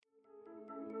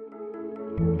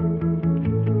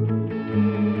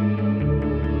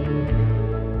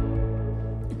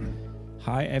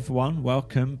everyone.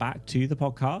 Welcome back to the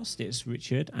podcast. It's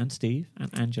Richard and Steve and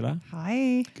Angela.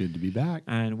 Hi. Good to be back.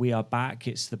 And we are back.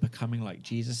 It's the Becoming Like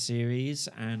Jesus series,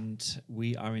 and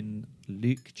we are in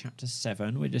Luke chapter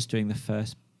 7. We're just doing the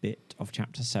first bit of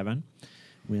chapter 7.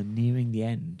 We're nearing the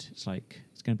end. It's going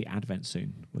to be Advent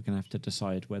soon. We're going to have to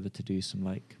decide whether to do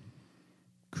some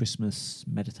Christmas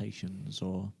meditations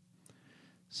or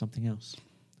something else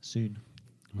soon.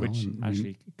 Which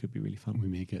actually could be really fun. We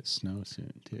may get snow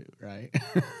soon too, right?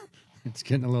 It's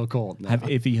getting a little cold now.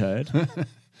 Have you heard?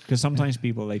 Because sometimes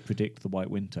they predict the white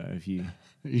winter.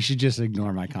 You should just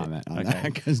ignore my comment on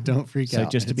that, because don't freak out. So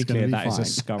just to be clear, that is a fine.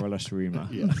 scurrilous rumor.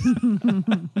 Yeah.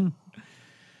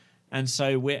 And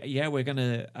so we're going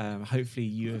to, hopefully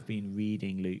you have been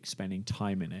reading Luke, spending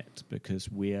time in it,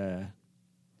 because we're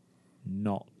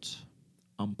not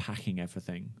unpacking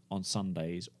everything on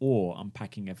Sundays or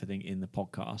unpacking everything in the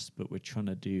podcast, but we're trying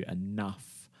to do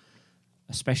enough,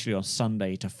 especially on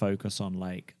Sunday, to focus on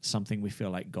something we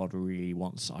feel like God really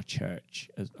wants our church,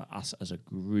 us as a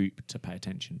group, to pay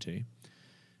attention to.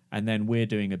 And then we're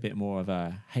doing a bit more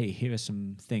of hey, here are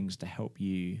some things to help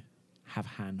you have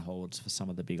handholds for some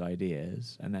of the big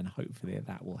ideas, and then hopefully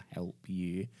that will help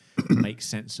you make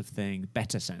sense of things,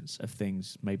 better sense of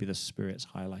things maybe the Spirit's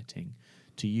highlighting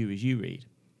to you as you read.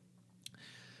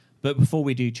 But before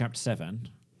we do chapter 7,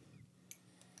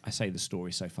 I say the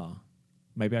story so far.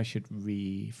 Maybe I should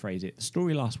rephrase it. The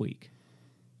story last week.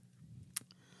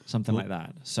 Something like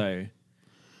that. So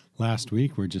last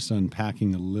week, we're just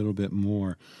unpacking a little bit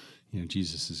more.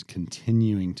 Jesus is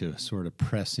continuing to sort of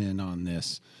press in on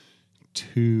this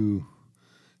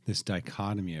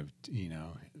dichotomy of,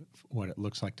 what it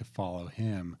looks like to follow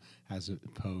him as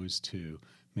opposed to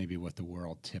maybe what the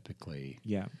world typically,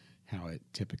 how it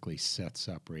typically sets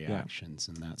up reactions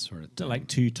and that sort of thing. Like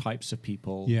two types of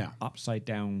people, upside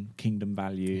down kingdom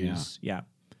values. Yeah.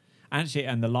 Actually,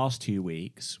 and the last 2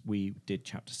 weeks, we did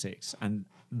chapter 6, and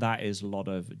that is a lot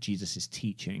of Jesus'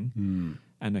 teaching.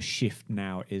 And a shift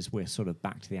now is we're sort of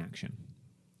back to the action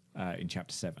in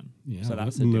chapter 7. Yeah, so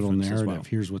that's a a little difference narrative. as well.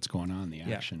 Here's what's going on, the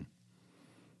action.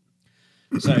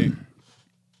 So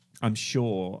I'm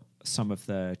sure some of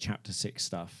the chapter 6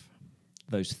 stuff,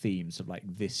 those themes of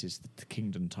this is the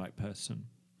kingdom type person,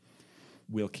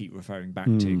 we'll keep referring back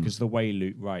to, because the way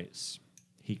Luke writes,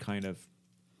 he kind of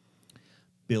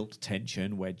built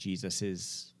tension where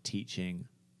Jesus' teaching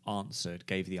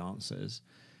gave the answers,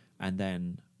 and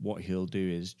then what he'll do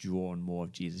is draw on more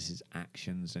of Jesus'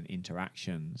 actions and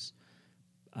interactions,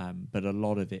 but a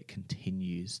lot of it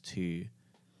continues to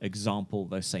example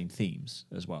those same themes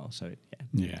as well. So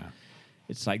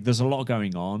it's there's a lot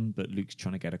going on, but Luke's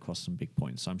trying to get across some big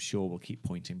points. So I'm sure we'll keep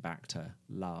pointing back to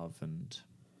love and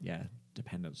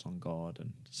dependence on God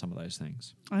and some of those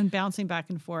things. And bouncing back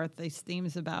and forth, these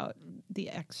themes about the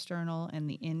external and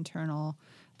the internal,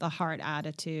 the heart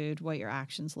attitude, what your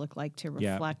actions look like to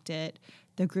reflect it,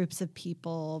 the groups of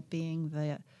people being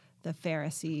the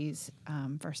Pharisees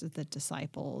versus the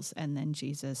disciples, and then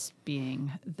Jesus being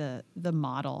the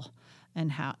model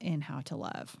and how to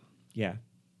love. Yeah.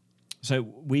 So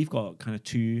we've got kind of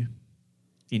two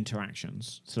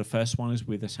interactions. So the first one is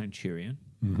with a centurion,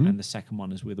 and the second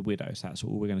one is with a widow. So that's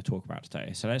all we're going to talk about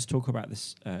today. So let's talk about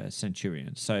this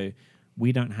centurion. So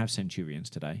we don't have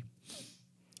centurions today.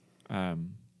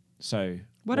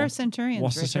 What are centurions,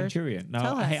 What's Richard? a centurion? No,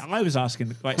 Tell us. hey, I was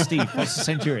asking, Steve, what's a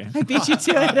centurion? I beat you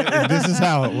to it. This is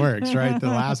how it works, right? The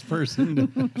last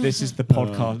person. This is the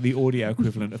podcast, the audio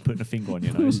equivalent of putting a finger on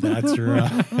your nose. That's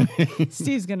right.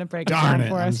 Steve's going to break it down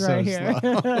for us right here.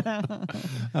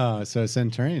 So a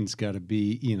centurion's got to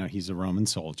be, he's a Roman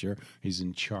soldier. He's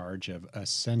in charge of a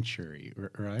century,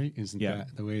 right? Isn't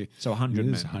that the way? So 100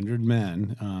 men. 100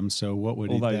 men. So what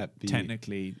would that be?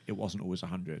 Technically, it wasn't always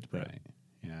 100, but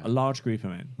yeah. a large group of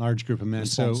men. Large group of men.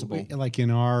 So in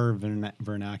our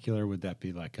vernacular, would that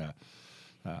be like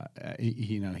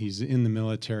he's in the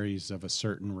military, he's of a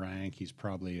certain rank. He's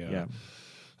probably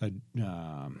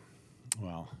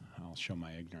well, I'll show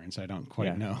my ignorance. I don't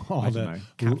quite know all the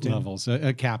levels.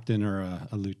 A captain or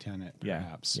a lieutenant,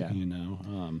 perhaps.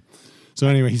 So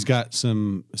anyway, he's got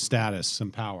some status, some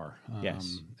power,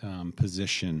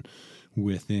 position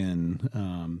within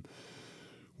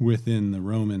the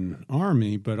Roman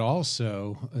army, but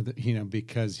also,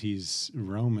 because he's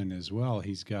Roman as well,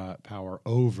 he's got power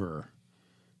over,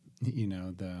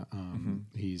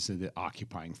 he's the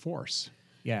occupying force.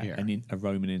 Yeah, here. a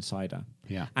Roman insider.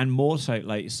 Yeah. And more so,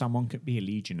 someone could be a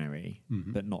legionary,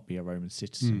 but not be a Roman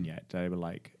citizen yet. They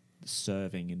were,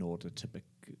 serving in order to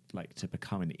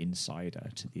become an insider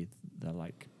to the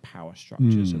power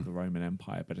structures of the Roman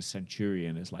Empire. But a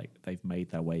centurion is they've made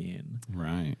their way in.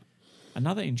 Right.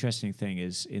 Another interesting thing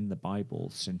is in the Bible,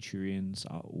 centurions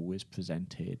are always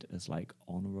presented as like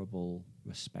honorable,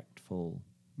 respectful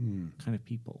kind of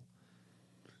people.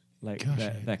 Like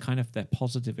they're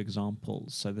positive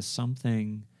examples. So there's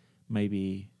something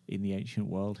maybe in the ancient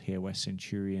world here where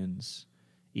centurions,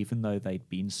 even though they'd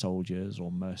been soldiers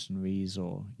or mercenaries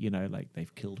or, like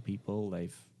they've killed people,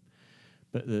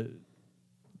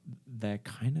 they're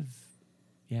kind of,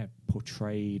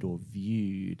 portrayed or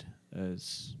viewed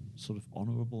as sort of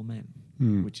honorable men,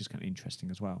 which is kind of interesting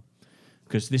as well.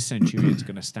 Because this centurion's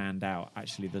going to stand out,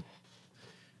 actually,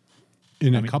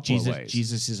 in a couple of ways.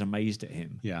 Jesus is amazed at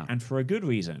him. Yeah. And for a good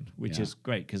reason, which is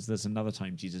great, because there's another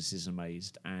time Jesus is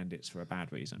amazed, and it's for a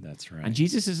bad reason. That's right. And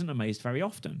Jesus isn't amazed very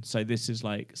often. So this is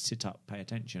like sit up, pay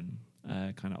attention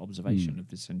kind of observation of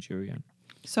the centurion.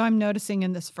 So I'm noticing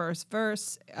in this first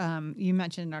verse, you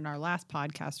mentioned on our last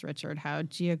podcast, Richard, how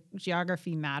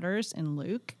geography matters in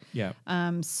Luke. Yeah.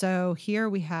 So here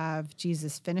we have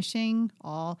Jesus finishing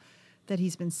all that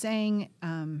he's been saying.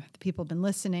 The people have been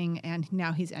listening, and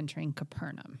now he's entering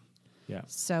Capernaum. Yeah.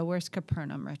 So where's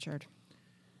Capernaum, Richard?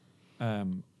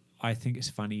 I think it's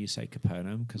funny you say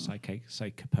Capernaum because I say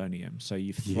Capernaum. So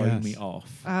you've thrown me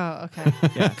off. Oh, okay.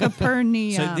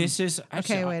 Capernaum. So this is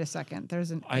actually, okay. Wait a second. There's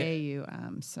an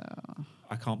AUM. So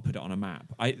I can't put it on a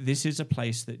map. This is a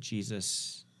place that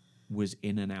Jesus was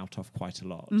in and out of quite a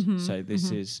lot. Mm-hmm, so this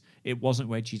is. It wasn't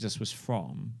where Jesus was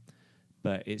from,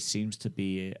 but it seems to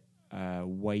be a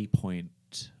waypoint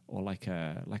or like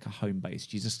a home base.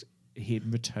 Jesus,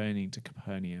 him returning to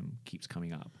Capernaum keeps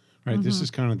coming up. Right, this is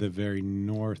kind of the very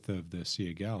north of the Sea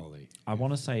of Galilee. I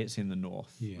want to say it's in the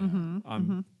north. Yeah.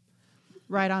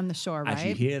 Right on the shore, right? As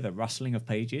you hear the rustling of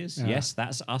pages, yes,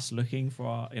 that's us looking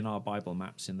for in our Bible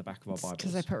maps in the back of our Bibles.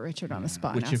 Because I put Richard on the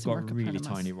spot. Which have got really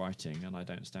tiny writing, and I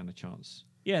don't stand a chance.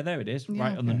 Yeah, there it is,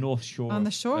 right on the north shore, on the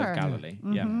shore of Galilee.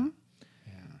 Yeah.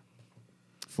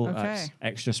 Full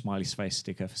extra smiley face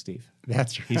sticker for Steve.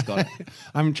 That's right. He's got it.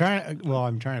 I'm trying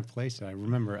to place it. I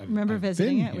remember. I've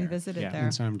visiting it. Here. We visited there,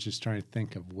 and so I'm just trying to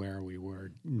think of where we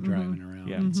were driving around.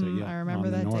 Yeah. And so, I remember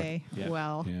that day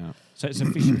well. Yeah. So it's a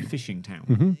fishing town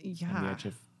on the edge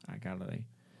of Galilee,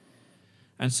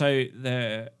 and so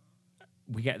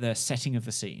we get the setting of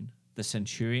the scene. The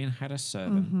centurion had a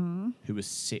servant who was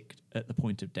sick at the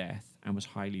point of death and was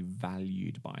highly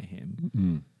valued by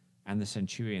him. And the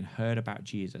centurion heard about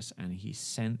Jesus, and he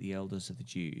sent the elders of the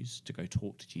Jews to go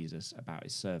talk to Jesus about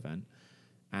his servant.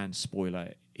 And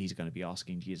spoiler, he's going to be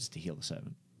asking Jesus to heal the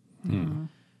servant.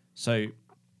 So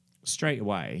straight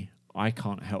away, I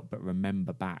can't help but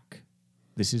remember back.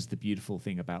 This is the beautiful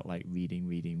thing about like reading,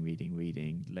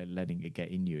 letting it get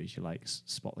in you as you like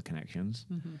spot the connections.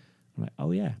 I'm like,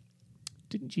 oh yeah,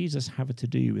 didn't Jesus have a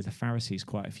to-do with the Pharisees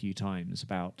quite a few times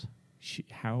about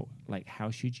how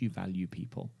should you value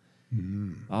people?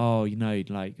 Oh, you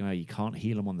can't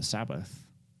heal them on the Sabbath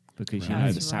because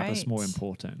the Sabbath's more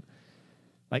important.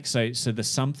 Like so there's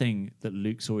something that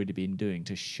Luke's already been doing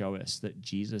to show us that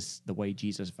the way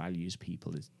Jesus values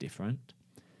people is different.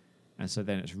 And so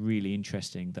then it's really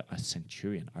interesting that a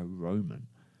centurion, a Roman,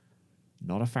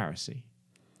 not a Pharisee,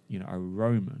 a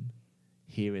Roman,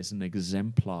 here is an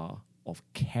exemplar of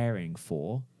caring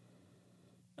for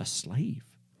a slave.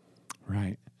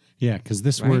 Right. Yeah, because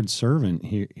this word servant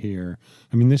here,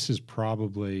 I mean, this is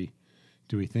probably,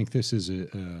 do we think this is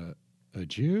a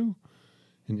Jew,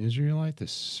 an Israelite, the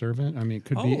servant? I mean, it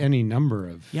could be any number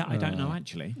of... Yeah, I don't know,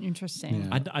 actually. Interesting.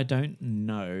 Yeah. I don't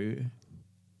know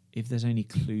if there's any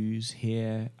clues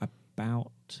here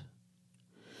about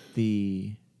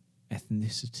the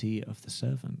ethnicity of the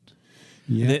servant.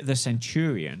 Yeah. The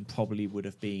centurion probably would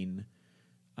have been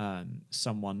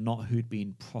someone not who'd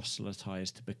been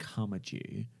proselytized to become a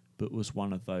Jew, but was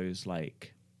one of those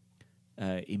like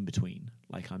in between.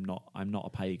 Like I'm not a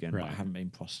pagan, but I haven't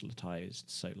been proselytized,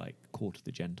 so like core to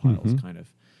the Gentiles kind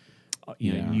of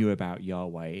knew about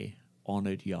Yahweh,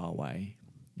 honored Yahweh.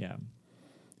 Yeah.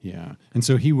 Yeah. And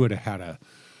so he would have had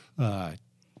a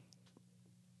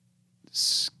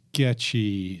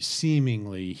sketchy,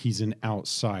 seemingly he's an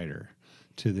outsider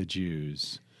to the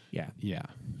Jews. Yeah. Yeah.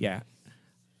 Yeah.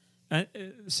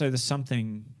 So there's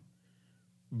something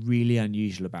really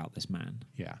unusual about this man.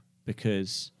 Yeah.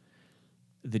 Because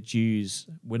the Jews,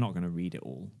 we're not going to read it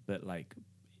all, but like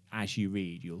as you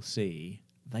read, you'll see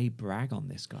they brag on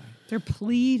this guy. They're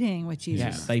pleading with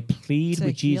Jesus. Yeah, they plead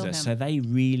with Jesus. So they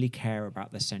really care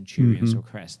about the centurion's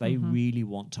request. They really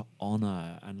want to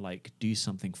honor and like do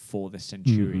something for the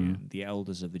centurion, the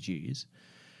elders of the Jews.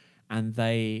 And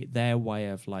their way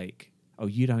of like, oh,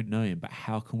 you don't know him, but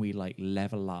how can we like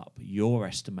level up your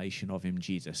estimation of him,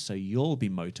 Jesus, so you'll be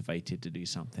motivated to do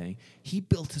something? He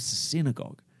built us a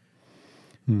synagogue.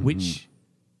 which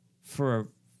for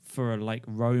a like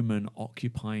Roman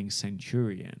occupying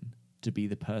centurion to be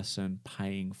the person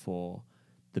paying for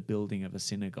the building of a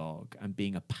synagogue and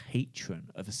being a patron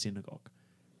of a synagogue,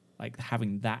 like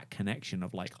having that connection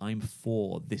of like, I'm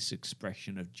for this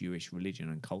expression of Jewish religion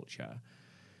and culture,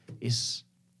 is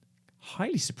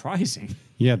highly surprising.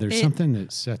 Yeah, there's something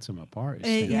that sets him apart.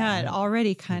 It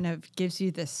already kind of gives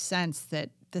you this sense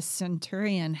that the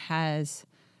centurion has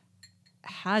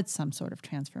had some sort of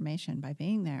transformation by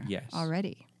being there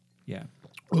already. Yeah.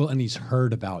 Well, and he's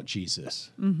heard about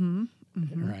Jesus.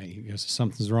 Right. He goes,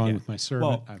 something's wrong with my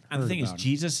servant. Well, and the thing is,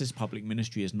 Jesus' public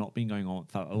ministry has not been going on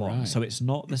for that long. Right. So it's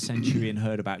not the centurion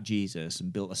heard about Jesus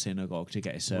and built a synagogue to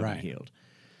get his servant healed.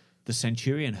 The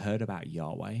centurion heard about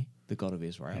Yahweh, the God of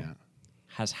Israel,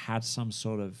 has had some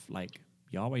sort of like,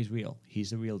 Yahweh's real. He's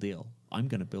the real deal. I'm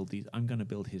going to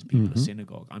build his people a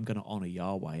synagogue. I'm going to honor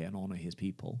Yahweh and honor his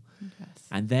people. Yes.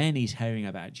 And then he's hearing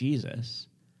about Jesus.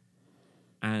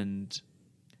 And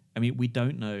I mean, we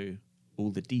don't know all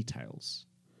the details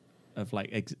of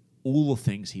like all the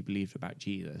things he believed about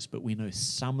Jesus, but we know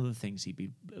some of the things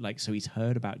so he's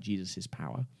heard about Jesus'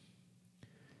 power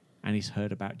and he's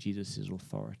heard about Jesus'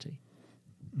 authority.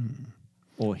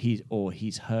 Or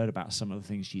he's heard about some of the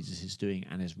things Jesus is doing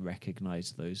and has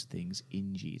recognized those things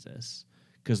in Jesus,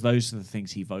 because those are the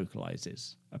things he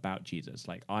vocalizes about Jesus.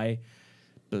 Like, I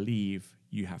believe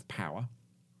you have power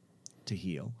to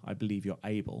heal. I believe you're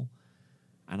able,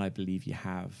 and I believe you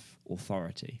have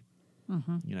authority.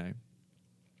 You know,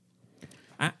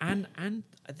 and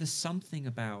there's something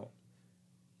about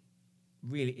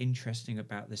really interesting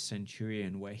about the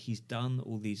centurion where he's done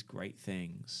all these great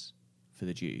things for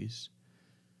the Jews.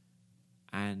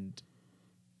 And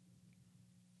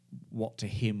what to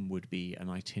him would be an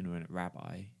itinerant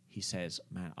rabbi, he says,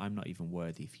 man, I'm not even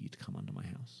worthy for you to come under my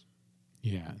house.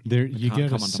 Yeah, there you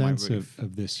get a sense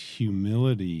of this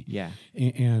humility. Yeah,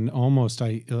 and almost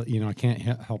I can't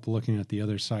help looking at the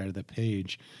other side of the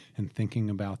page and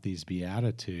thinking about these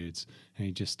Beatitudes. And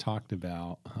he just talked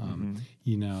about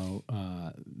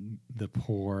the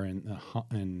poor and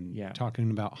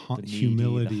talking about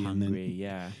humility, the hungry,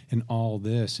 and all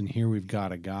this. And here we've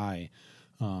got a guy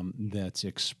that's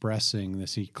expressing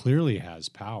this. He clearly has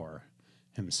power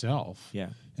himself.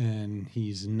 And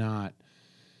he's not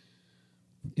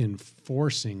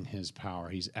enforcing his power.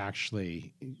 He's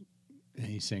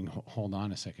saying, hold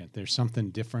on a second, there's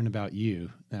something different about you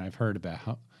that I've heard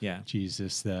about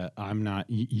Jesus, that I'm not,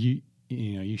 you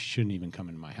shouldn't even come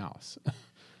into my house.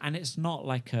 And it's not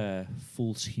like a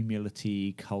false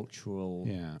humility cultural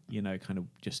kind of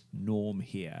just norm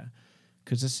here,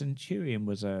 because the centurion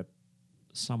was a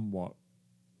somewhat,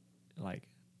 like,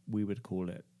 we would call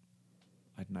it,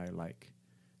 I don't know, like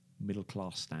middle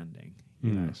class standing.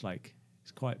 You know, it's like,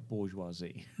 it's quite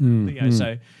bourgeoisie.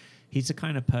 So he's the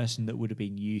kind of person that would have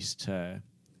been used to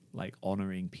like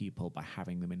honoring people by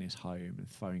having them in his home and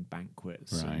throwing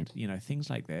banquets and things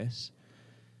like this.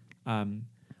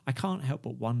 I can't help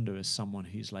but wonder, as someone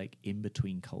who's like in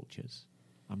between cultures,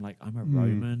 I'm a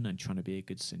Roman and trying to be a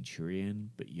good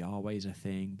centurion, but Yahweh's a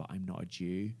thing, but I'm not a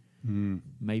Jew.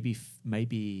 Maybe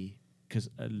because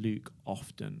Luke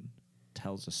often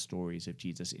tells us stories of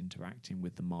Jesus interacting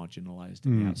with the marginalized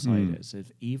and the outsiders. If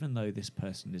even though this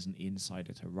person is an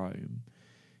insider to Rome,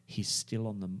 he's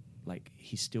still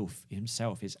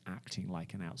himself is acting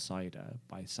like an outsider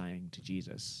by saying to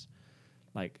Jesus,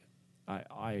 like,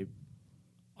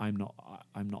 I'm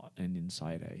not an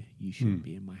insider. You shouldn't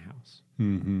be in my house.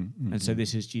 And so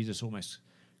this is Jesus almost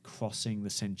crossing the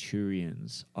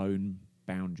centurion's own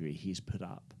boundary he's put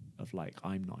up of like,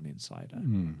 I'm not an insider.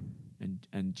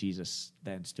 And Jesus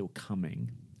then still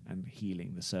coming and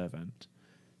healing the servant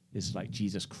is like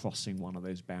Jesus crossing one of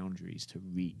those boundaries to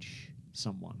reach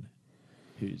someone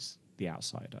who's the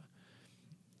outsider.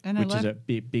 And which is a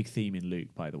big theme in Luke,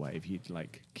 by the way. If you'd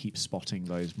like keep spotting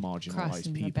those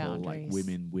marginalized people, like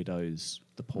women, widows,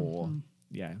 the poor,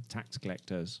 tax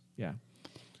collectors,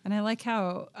 And I like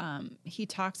how he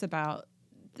talks about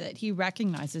that he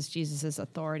recognizes Jesus'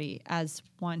 authority as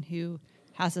one who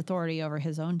has authority over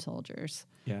his own soldiers.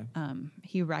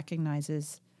 He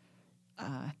recognizes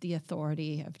the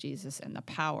authority of Jesus and the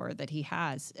power that he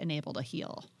has in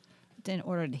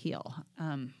order to heal.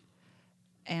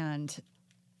 And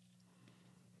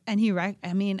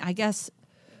I guess,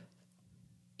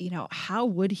 how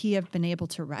would he have been able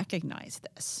to recognize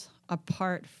this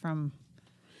apart from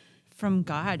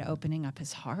God opening up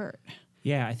his heart?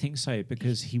 Yeah, I think so,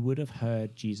 because he would have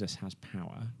heard Jesus has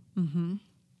power.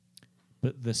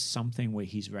 But there's something where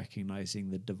he's recognizing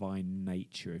the divine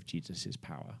nature of Jesus'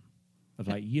 power, of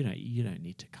like, you don't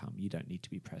need to come. You don't need to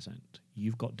be present.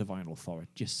 You've got divine authority.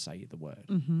 Just say the word.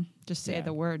 Mm-hmm. Just say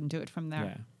the word and do it from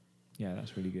there. Yeah,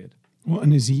 that's really good. Well,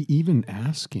 and is he even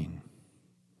asking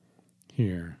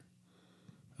here?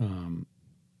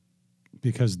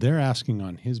 Because they're asking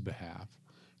on his behalf,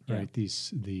 right?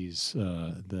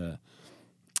 The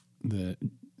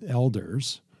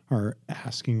elders are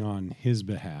asking on his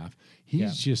behalf.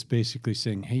 He's just basically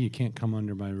saying, "Hey, you can't come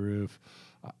under my roof."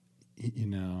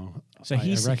 So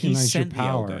he's sent the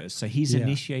elders. So he's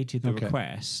initiated the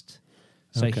request.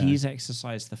 So he's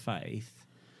exercised the faith,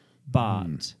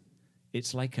 but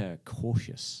it's like a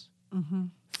cautious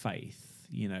faith.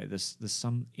 There's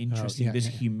some interesting, there's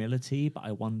humility, but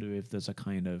I wonder if there's a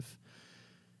kind of,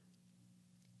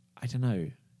 I don't know.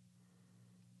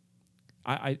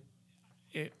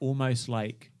 It almost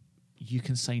like you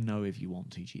can say no if you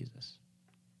want to, Jesus.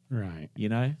 Right.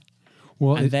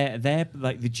 Well, and they're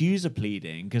like, the Jews are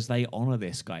pleading because they honor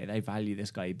this guy, they value this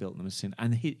guy, he built them a sin,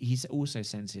 and he's also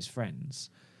sends his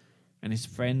friends, and his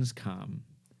friends come,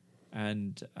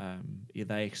 and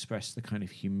they express the kind of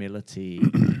humility,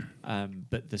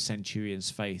 but the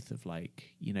centurion's faith of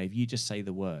like, if you just say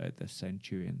the word, the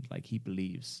centurion, like, he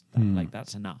believes that, like,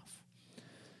 that's enough,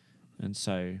 and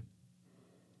so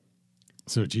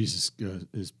Jesus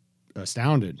is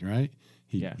astounded, right?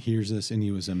 He hears this and he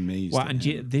was amazed. Well, and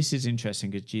this is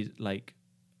interesting because, like,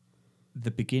 the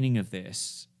beginning of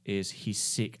this is he's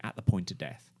sick at the point of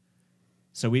death.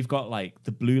 So we've got, like,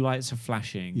 the blue lights are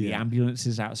flashing, the ambulance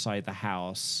is outside the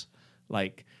house,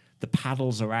 like, the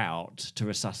paddles are out to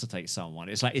resuscitate someone.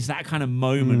 It's like, it's that kind of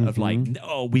moment of like,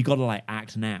 oh, we got to like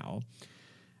act now.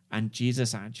 And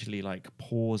Jesus actually like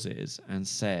pauses and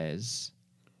says,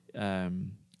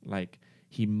 like,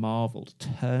 he marveled,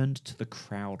 turned to the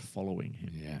crowd following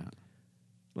him. Yeah.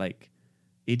 Like,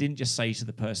 he didn't just say to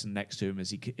the person next to him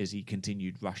as he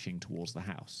continued rushing towards the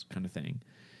house, kind of thing.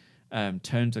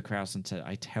 Turned to the crowd and said,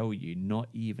 I tell you, not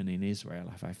even in Israel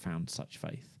have I found such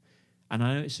faith. And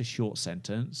I know it's a short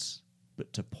sentence,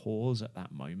 but to pause at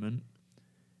that moment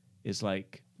is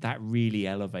like, that really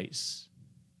elevates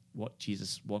what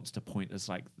Jesus wants to point as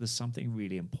like, there's something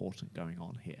really important going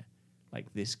on here.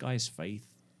 Like, this guy's faith,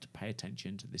 to pay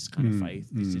attention to this kind of faith,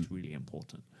 this is really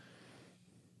important.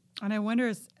 And I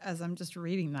wonder, as I'm just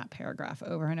reading that paragraph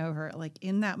over and over, like,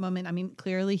 in that moment, I mean,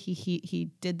 clearly he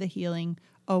did the healing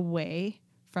away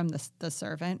from the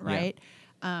servant, right?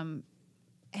 Yeah.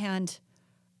 And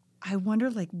I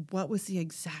wonder, like, what was the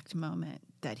exact moment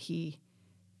that he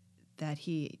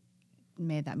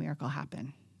made that miracle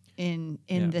happen in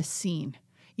this scene?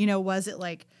 Was it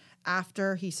like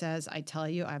after he says, I tell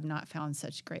you, I've not found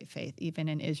such great faith, even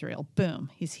in Israel, boom,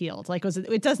 he's healed? Like, was it?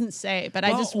 It doesn't say, but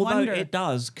I just wonder. It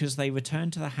does, because they return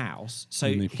to the house. So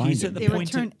he's at the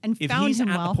point of, if he's at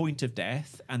the point of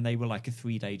death and they were like a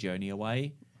 3-day journey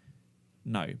away,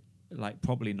 no, like,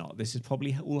 probably not. This is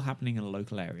probably all happening in a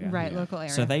local area. Right, local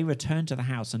area. So they return to the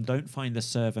house and don't find the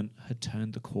servant had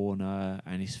turned the corner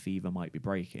and his fever might be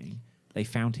breaking. They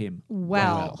found him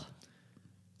well.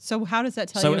 So how does that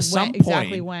tell you at some point,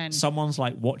 exactly when? Someone's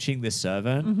like watching this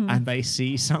servant and they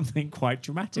see something quite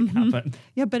dramatic happen.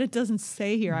 Yeah, but it doesn't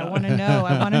say here. No. I want to know.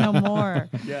 I want to know more.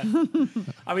 Yeah.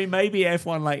 I mean, maybe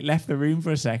everyone like left the room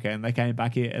for a second. They came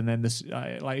back in and then this,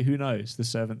 like, who knows? The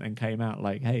servant then came out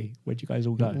like, hey, where'd you guys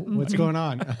all go? What's going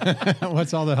on?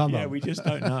 What's all the hubbub? Yeah, we just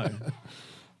don't know.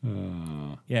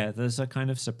 Yeah, there's a kind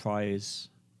of surprise.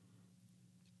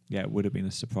 Yeah, it would have been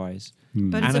a surprise.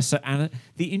 But and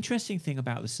the interesting thing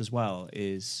about this as well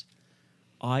is,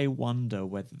 I wonder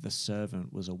whether the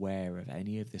servant was aware of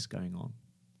any of this going on.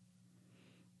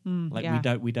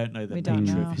 We don't know the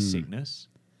nature of his sickness,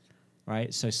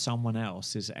 right? So someone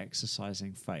else is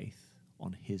exercising faith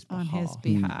on his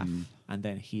behalf. And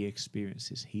then he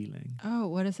experiences healing. Oh,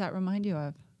 what does that remind you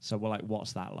of? So we're like,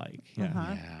 what's that like?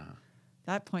 Yeah,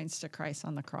 that points to Christ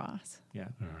on the cross. Yeah,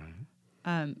 all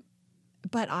right.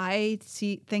 But I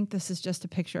think this is just a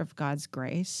picture of God's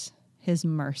grace, his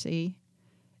mercy,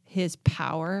 his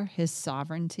power, his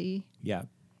sovereignty. Yeah.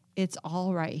 It's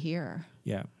all right here.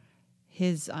 Yeah.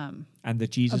 His and the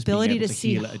Jesus ability being able to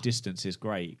heal at a distance is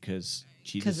great, because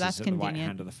Jesus is at the right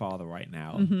hand of the Father right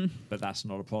now. But that's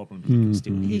not a problem. He can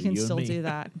still heal He can still do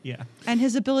that. Yeah. And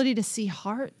his ability to see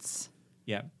hearts.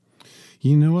 Yeah.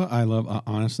 You know what I love?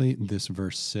 Honestly, this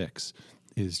verse 6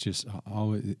 is just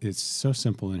always, it's so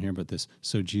simple in here, but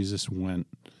so Jesus went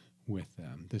with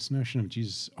them. This notion of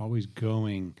Jesus always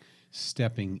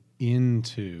stepping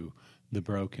into the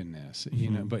brokenness,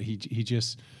 but he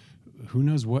just, who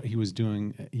knows what he was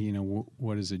doing,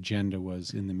 what his agenda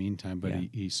was in the meantime, but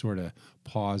he sort of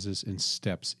pauses and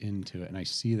steps into it. And I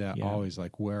see that always,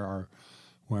 like, where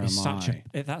Where am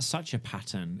I? That's such a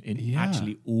pattern in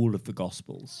actually all of the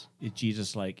Gospels.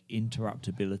 Jesus like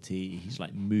interruptibility. He's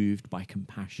like moved by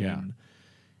compassion.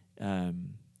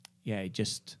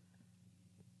 Just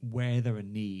where there are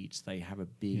needs, they have a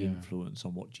big influence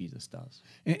on what Jesus does.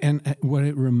 And what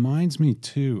it reminds me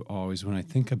too, always when I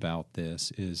think about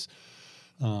this, is,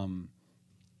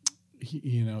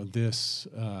 this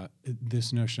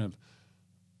notion of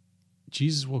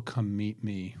Jesus will come meet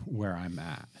me where I'm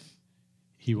at.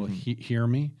 He will hear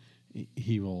me.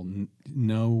 He will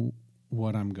know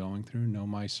what I'm going through, know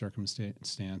my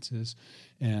circumstances,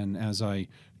 and as I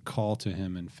call to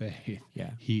him in faith,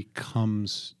 he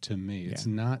comes to me. It's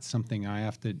not something I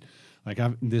have to, like,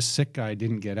 this sick guy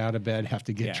didn't get out of bed, have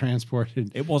to get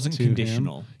transported. It wasn't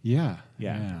conditional. Yeah.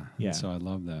 And so I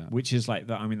love that. Which is like,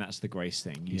 that's the grace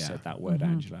thing. You said that word,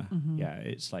 Angela. Yeah,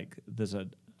 it's like there's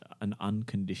an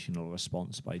unconditional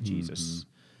response by Jesus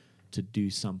to do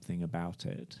something about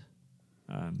it.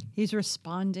 He's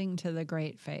responding to the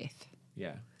great faith.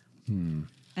 Yeah. And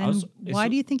why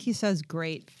do you think he says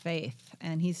great faith?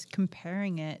 And he's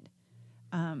comparing it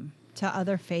to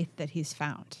other faith that he's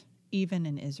found, even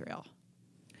in Israel.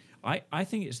 I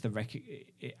think it's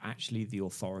actually the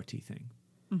authority thing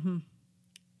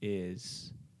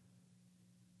is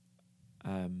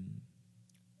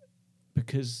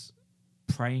because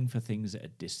praying for things at a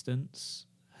distance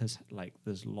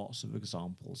there's lots of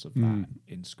examples of that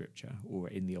in Scripture or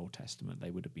in the Old Testament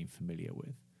they would have been familiar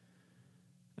with.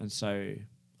 And so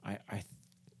I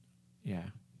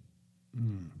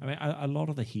mean, a lot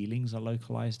of the healings are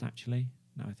localized, actually,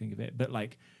 now I think of it. But,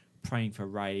 like, praying for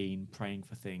rain, praying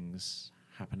for things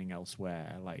happening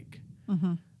elsewhere, like,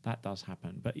 that does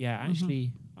happen. But,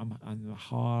 actually, I'm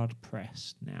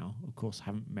hard-pressed now. Of course, I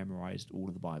haven't memorized all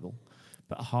of the Bible,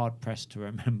 but hard-pressed to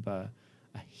remember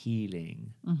a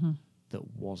healing that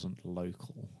wasn't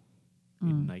local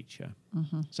in nature.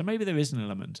 So maybe there is an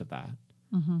element of that.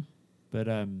 But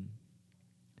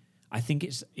I think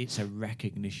it's a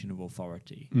recognition of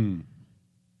authority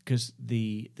because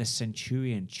the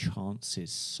centurion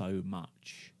chances so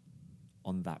much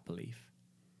on that belief.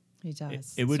 He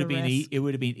does. It would have been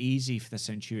easy for the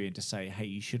centurion to say, "Hey,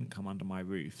 you shouldn't come under my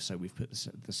roof, so we've put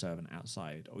the servant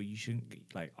outside," or "You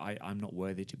shouldn't, like, I'm not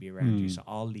worthy to be around you, so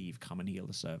I'll leave. Come and heal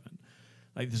the servant."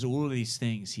 Like, there's all of these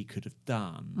things he could have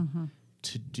done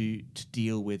to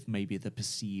deal with maybe the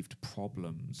perceived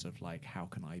problems of, like, how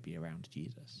can I be around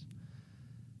Jesus?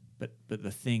 But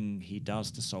the thing he does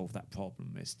to solve that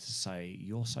problem is to say,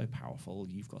 "You're so powerful,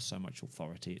 you've got so much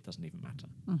authority, it doesn't even matter."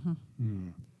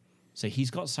 So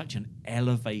he's got such an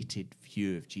elevated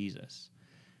view of Jesus.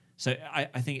 So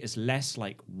I think it's less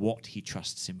like what he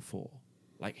trusts him for,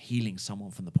 like healing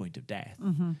someone from the point of death,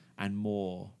 and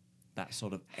more that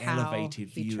sort of elevated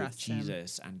view of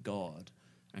Jesus and God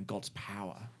and God's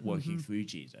power working through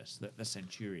Jesus that the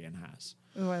centurion has.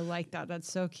 Oh, I like that.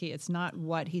 That's so key. It's not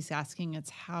what he's asking, it's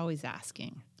how he's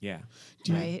asking. Yeah.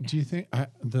 Do you think I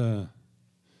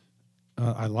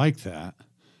like that?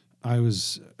 I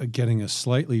was getting a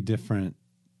slightly different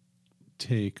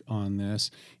take on this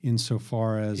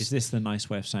insofar as... Is this the nice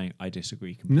way of saying I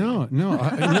disagree completely? No.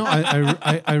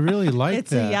 I really like it's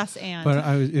that. It's a yes and. But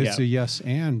it's a yes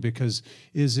and because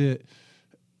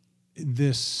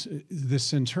this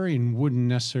centurion wouldn't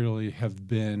necessarily have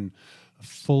been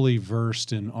fully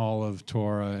versed in all of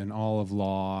Torah and all of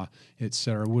law,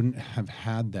 etc. Wouldn't have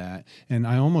had that. And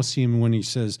I almost see him when he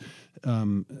says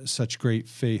such great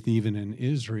faith even in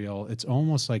Israel, it's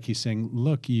almost like he's saying,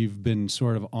 look, you've been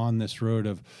sort of on this road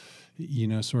of,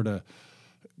 sort of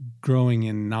growing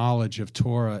in knowledge of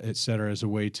Torah, etc., as a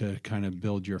way to kind of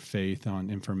build your faith on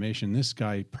information. This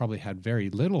guy probably had very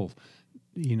little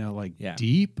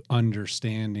deep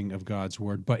understanding of God's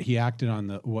word, but he acted on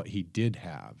what he did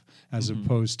have, as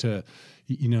opposed to,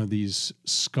 these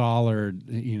scholared,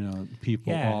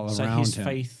 people all around him. So his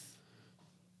faith,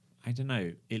 I don't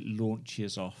know, it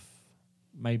launches off.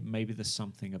 Maybe there's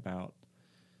something about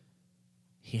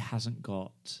he hasn't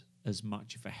got as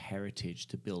much of a heritage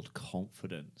to build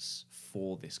confidence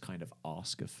for this kind of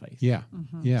ask of faith. Yeah,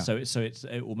 yeah. So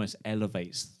it almost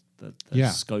elevates the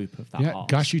scope of that ask.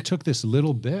 Gosh, you took this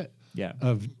little bit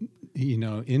of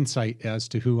insight as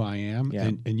to who I am,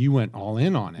 and you went all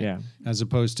in on it, as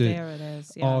opposed to there it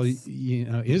is. Yes. all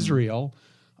Israel.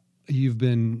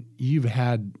 You've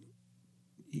had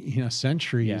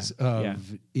centuries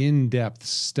of in-depth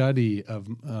study of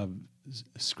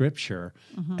Scripture,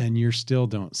 and you still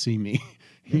don't see me.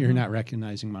 You're not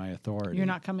recognizing my authority. You're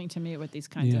not coming to me with these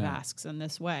kinds of asks in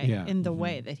this way, in the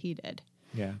way that he did.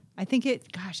 Yeah, I think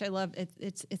I love it.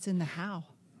 It's in the how.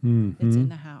 It's in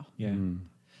the how. Yeah,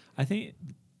 I think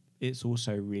it's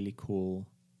also really cool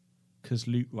because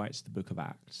Luke writes the book of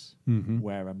Acts,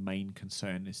 where a main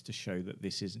concern is to show that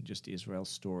this isn't just Israel's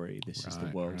story, this is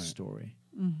the world's story.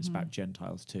 It's about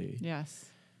Gentiles too. Yes.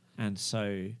 And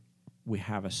so we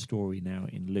have a story now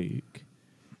in Luke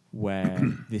where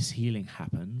this healing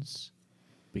happens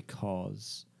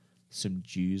because some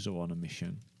Jews are on a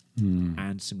mission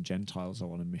and some Gentiles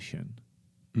are on a mission.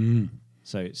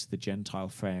 So it's the Gentile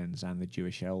friends and the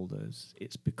Jewish elders.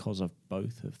 It's because of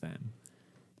both of them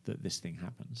that this thing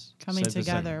happens. Coming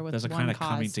together with one cause. There's a kind of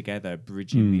coming together,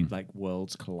 bridging the like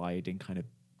worlds colliding, kind of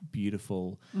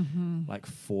beautiful, like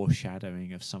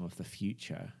foreshadowing of some of the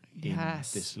future in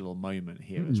this little moment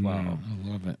here as well. I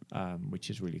love it. Which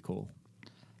is really cool.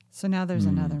 So now there's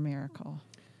another miracle.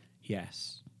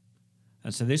 Yes.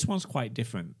 And so this one's quite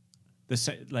different. The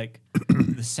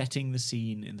setting the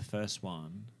scene in the first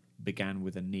one began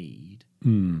with a need.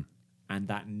 And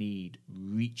that need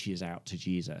reaches out to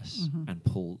Jesus, and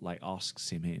Paul like asks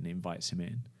him in, invites him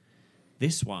in.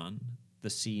 This one, the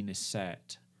scene is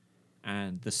set,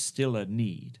 and there's still a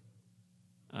need,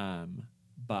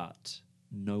 but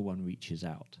no one reaches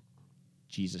out.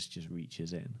 Jesus just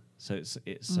reaches in. So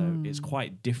it's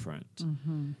quite different,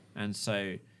 and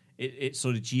so it's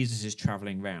sort of Jesus is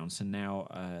traveling around. So now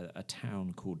a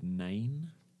town called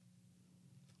Nain,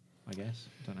 I guess.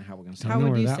 I don't know how we're going to say. How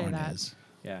would you that say one that? is.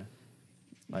 Yeah.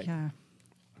 Like,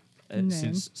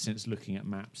 since looking at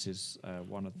maps is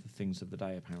one of the things of the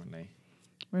day, apparently.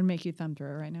 We're going to make you thumb through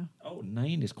it right now. Oh,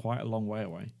 Nain is quite a long way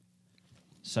away.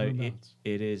 So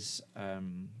it is,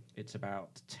 it's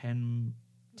about 10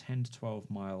 to 12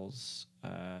 miles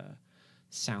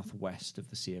southwest of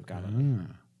the Sea of Galilee.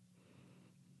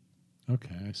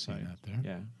 Okay, I see that there.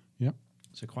 Yeah. Yep.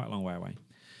 So quite a long way away.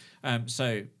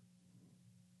 So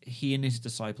he and his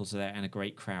disciples are there, and a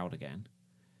great crowd again,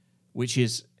 which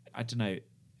is, I don't know,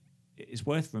 it's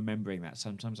worth remembering that.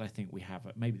 Sometimes I think we have,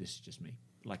 maybe this is just me,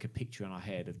 like a picture in our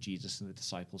head of Jesus and the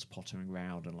disciples pottering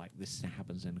around, and like this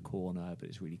happens in a corner, but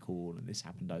it's really cool, and this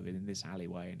happened over in this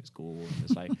alleyway, and it's cool. And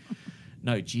it's like,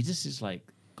 no, Jesus is like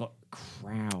got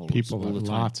crowds, people, all the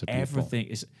time. Lots of people. Everything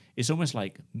is. It's almost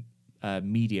like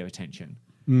media attention.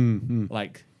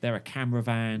 Like there are camera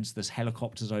vans, there's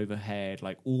helicopters overhead,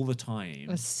 like all the time.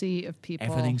 A sea of people.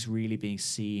 Everything's really being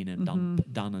seen and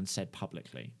done and said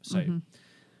publicly. So,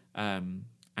 and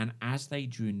as they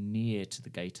drew near to the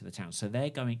gate of the town, so they're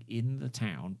going in the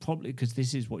town, probably because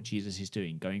this is what Jesus is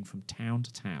doing, going from town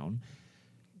to town,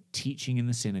 teaching in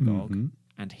the synagogue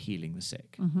and healing the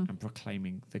sick and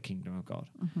proclaiming the kingdom of God.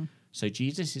 So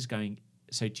Jesus is going.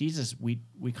 So Jesus, we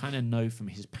kind of know from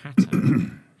his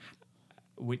pattern.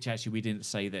 Which actually we didn't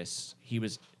say this. He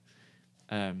was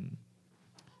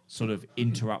sort of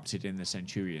interrupted in the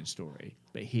centurion story.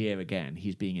 But here again,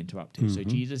 he's being interrupted. So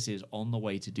Jesus is on the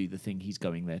way to do the thing he's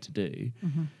going there to do.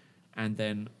 And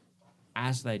then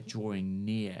as they're drawing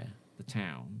near the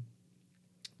town,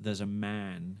 there's a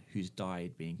man who's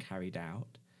died being carried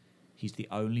out. He's the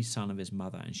only son of his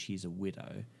mother, and she's a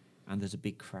widow. And there's a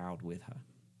big crowd with her.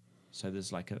 So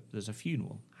there's a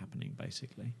funeral happening,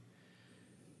 basically.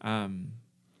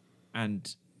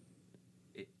 And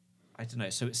I don't know,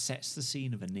 so it sets the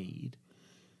scene of a need.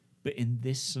 But in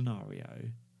this scenario,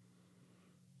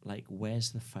 like,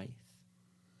 where's the faith,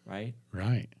 right?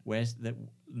 Right. Where's the,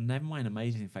 never mind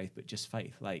amazing faith, but just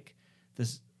faith. Like,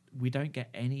 we don't get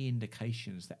any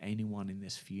indications that anyone in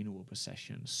this funeral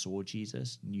procession saw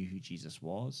Jesus, knew who Jesus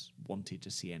was, wanted to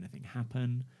see anything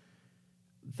happen.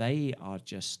 They are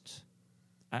just...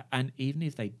 And even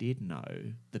if they did know,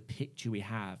 the picture we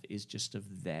have is just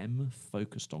of them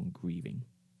focused on grieving.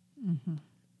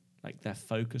 Like they're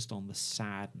focused on the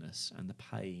sadness and the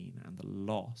pain and the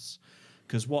loss.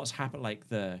 Because what's happened, like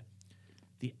the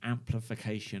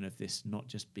amplification of this not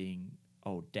just being,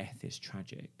 oh, death is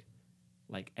tragic.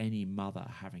 Like any mother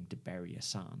having to bury a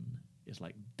son is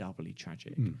like doubly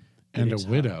tragic. And a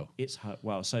widow. It's her.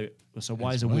 Well, so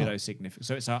why is a widow significant?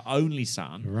 So it's her only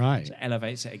son. Right. So it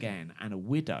elevates it again. And a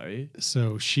widow.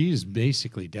 So she's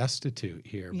basically destitute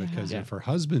here because if her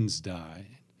husband's died,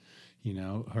 you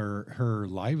know, her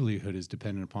livelihood is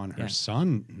dependent upon her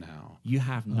son now. You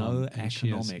have no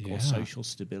economic or social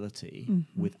stability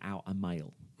without a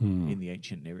male in the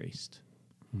ancient Near East.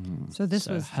 So this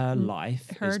was her life.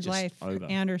 Her is just life over.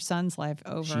 and her son's life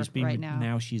over right now.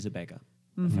 Now she's a beggar,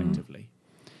 effectively.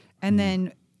 And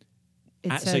then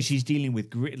it says, so she's dealing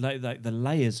with like the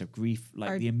layers of grief,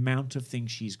 like the amount of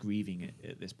things she's grieving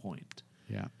at this point.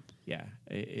 Yeah. Yeah.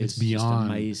 It's beyond,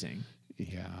 just amazing.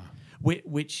 Yeah.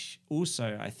 Which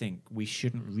also, I think we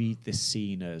shouldn't read this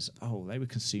scene as, oh, they were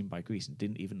consumed by grief and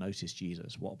didn't even notice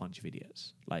Jesus. What a bunch of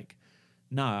idiots. Like,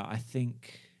 no, I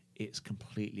think it's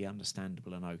completely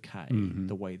understandable and okay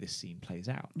the way this scene plays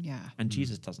out. Yeah. And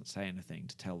Jesus doesn't say anything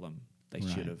to tell them they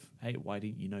should have, hey, why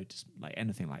didn't you notice, like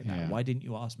anything like that? Why didn't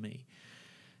you ask me?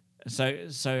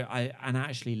 So I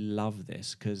actually love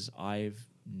this because I've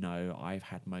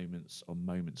had moments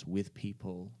with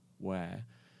people where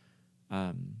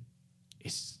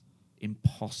it's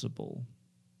impossible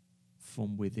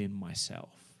from within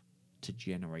myself to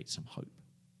generate some hope.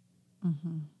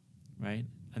 Right?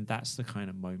 And that's the kind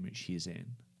of moment she's in,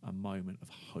 a moment of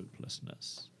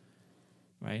hopelessness.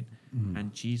 Right?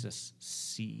 And Jesus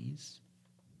sees,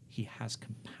 he has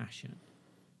compassion,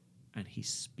 and he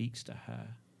speaks to her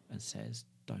and says,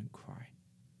 don't cry.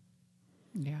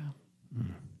 Yeah.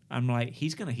 I'm like,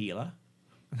 he's going to heal her.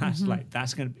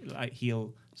 That's going to like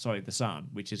heal, the son,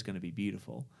 which is going to be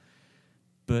beautiful.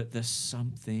 But there's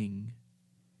something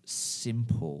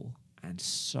simple and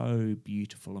so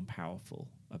beautiful and powerful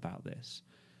about this,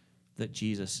 that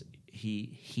Jesus,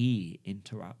 he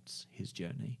interrupts his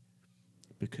journey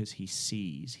because he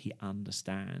sees, he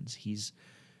understands. He's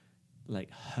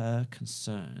like, her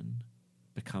concern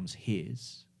becomes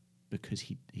his because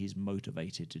he's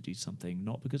motivated to do something,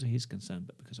 not because of his concern,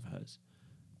 but because of hers,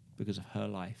 because of her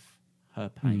life, her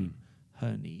pain,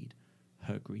 her need,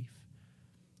 her grief.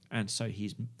 And so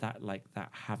he's that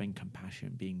having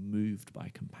compassion, being moved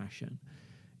by compassion,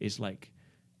 is like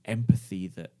empathy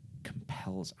that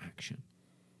compels action.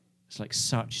 It's like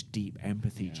such deep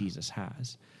empathy Jesus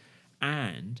has.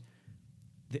 And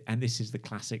this is the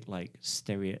classic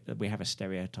we have a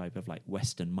stereotype of like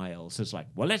Western males. So it's like,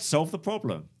 well, let's solve the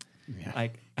problem. Yeah.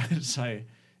 So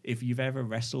if you've ever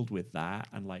wrestled with that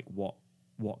and like what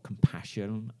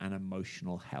compassion and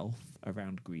emotional health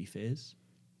around grief is,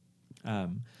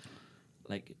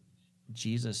 like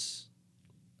Jesus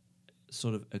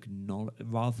sort of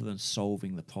rather than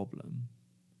solving the problem,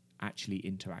 actually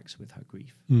interacts with her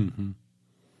grief. You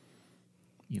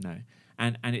know,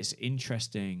 and it's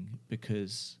interesting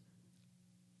because,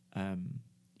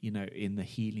 you know, in the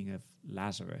healing of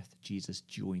Lazarus, Jesus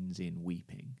joins in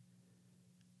weeping.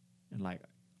 And like,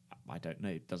 I don't know,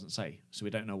 it doesn't say. So we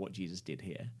don't know what Jesus did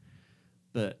here.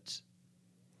 But,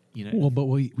 you know. Well, but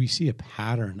we see a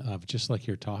pattern of, just like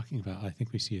you're talking about, I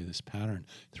think we see this pattern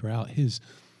throughout. His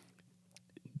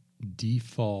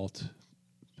default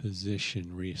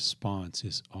position response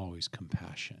is always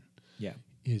compassion. Yeah.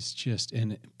 Is just,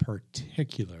 and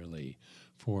particularly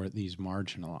for these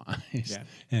marginalized. Yeah.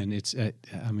 And it's,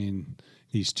 I mean,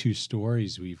 these two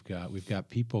stories we've got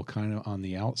people kind of on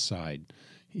the outside,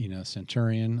 you know,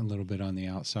 Centurion a little bit on the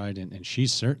outside, and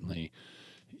she's certainly,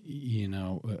 you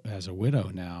know, as a widow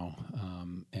now,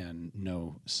 and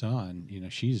no son, you know,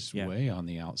 she's way on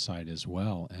the outside as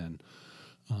well. And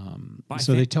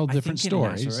so they tell different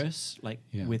stories. Lazarus,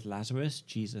 with Lazarus,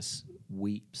 Jesus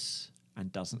weeps and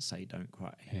doesn't say don't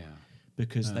cry. Yeah.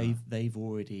 Because they've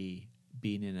already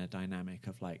been in a dynamic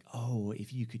of like, oh,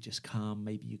 if you could just come,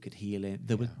 maybe you could heal him.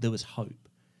 There was hope.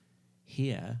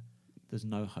 Here, there's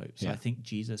no hope. So I think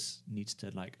Jesus needs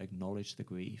to like acknowledge the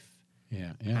grief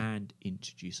and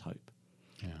introduce hope.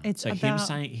 Yeah. It's so about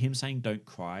him saying don't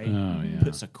cry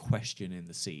puts a question in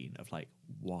the scene of like,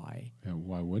 why? Yeah,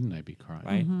 why wouldn't I be crying?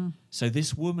 Right? Mm-hmm. So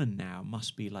this woman now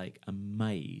must be like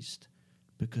amazed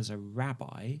because a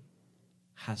rabbi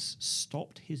has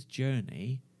stopped his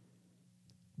journey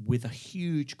with a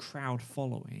huge crowd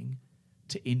following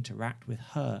to interact with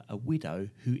her, a widow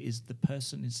who is the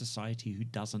person in society who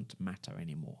doesn't matter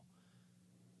anymore.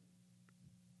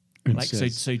 Like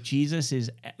so Jesus is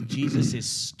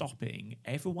stopping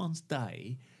everyone's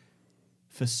day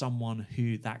for someone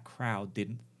who that crowd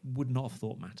would not have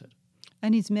thought mattered.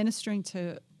 And he's ministering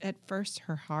to, at first,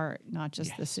 her heart, not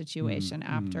just the situation.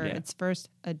 After it's first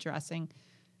addressing,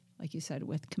 like you said,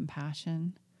 with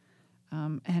compassion.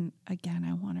 And again,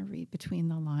 I want to read between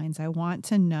the lines. I want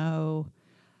to know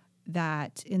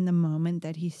that in the moment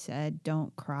that he said,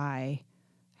 don't cry,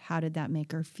 how did that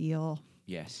make her feel?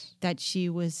 Yes. That she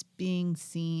was being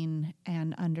seen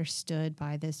and understood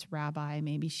by this rabbi.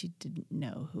 Maybe she didn't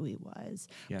know who he was.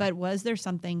 Yeah. But was there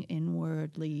something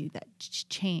inwardly that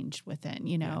changed within,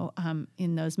 you know,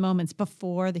 in those moments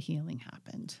before the healing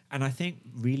happened? And I think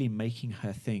really making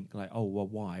her think like, oh, well,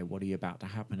 why? What are you about to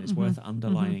happen? Is worth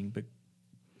underlining. But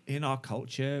in our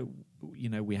culture, you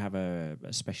know, we have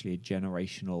especially a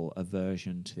generational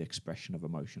aversion to the expression of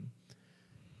emotion.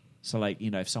 So, like, you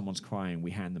know, if someone's crying,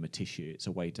 we hand them a tissue. It's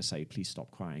a way to say, please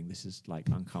stop crying. This is, like,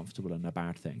 uncomfortable and a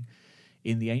bad thing.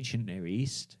 In the ancient Near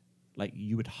East, like,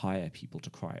 you would hire people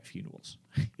to cry at funerals.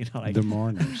 You know, like the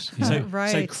mourners. So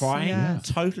crying,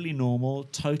 totally normal,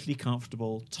 totally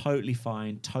comfortable, totally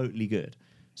fine, totally good.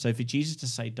 So for Jesus to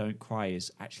say don't cry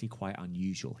is actually quite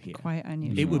unusual here. Quite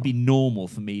unusual. It would be normal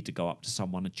for me to go up to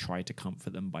someone and try to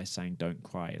comfort them by saying don't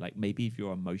cry. Like maybe if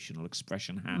your emotional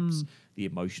expression haps, the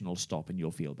emotional stop and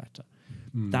you'll feel better.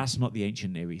 That's not the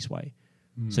ancient Near East way.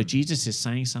 So Jesus is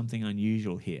saying something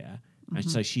unusual here. And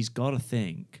so she's got to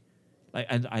think, like,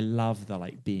 and I love the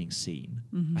like being seen.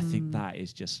 I think that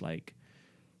is just like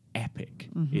epic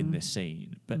in this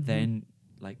scene. But then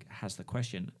like has the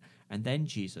question, and then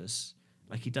Jesus,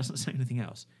 like he doesn't say anything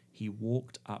else. He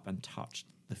walked up and touched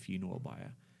the funeral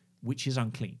bier, which is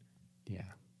unclean. Yeah.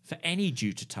 For any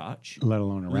Jew to touch, let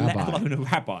alone a rabbi. Let alone a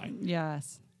rabbi.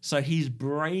 Yes. So he's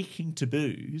breaking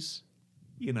taboos,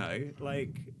 you know,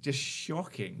 like just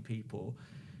shocking people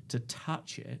to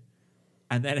touch it.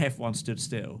 And then everyone stood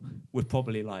still with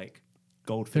probably like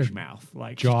goldfish mouth,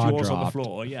 like jaws on the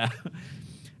floor. Yeah.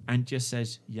 And just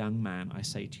says, young man, I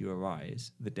say to you,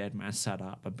 arise. The dead man sat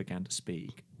up and began to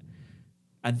speak.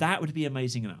 And that would be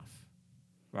amazing enough,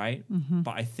 right?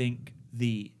 But I think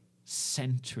the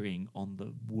centering on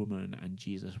the woman and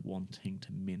Jesus wanting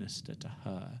to minister to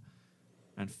her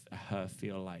and her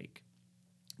feel like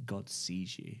God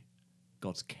sees you,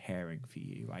 God's caring for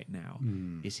you right now,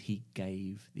 is he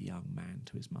gave the young man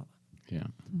to his mother. Yeah.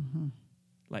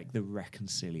 Like the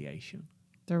reconciliation.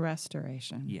 The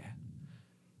restoration. Yeah.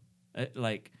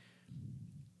 Like,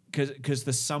 because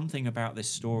there's something about this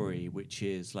story which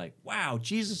is like, wow,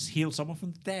 Jesus healed someone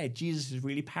from the dead. Jesus is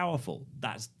really powerful.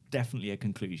 That's definitely a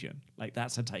conclusion. Like,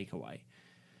 that's a takeaway.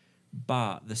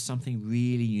 But there's something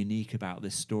really unique about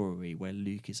this story where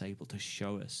Luke is able to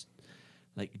show us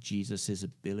like Jesus'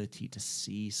 ability to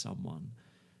see someone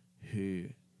who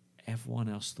everyone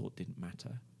else thought didn't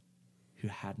matter, who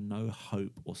had no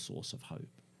hope or source of hope.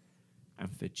 And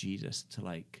for Jesus to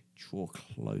like draw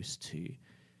close to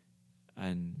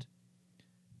and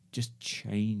just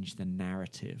change the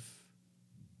narrative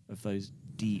of those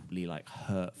deeply like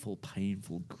hurtful,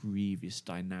 painful, grievous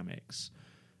dynamics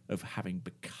of having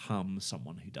become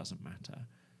someone who doesn't matter,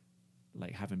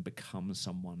 like having become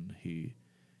someone who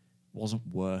wasn't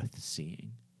worth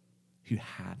seeing, who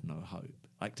had no hope.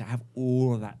 Like to have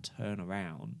all of that turn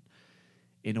around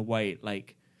in a way,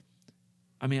 like,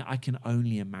 I mean, I can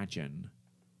only imagine,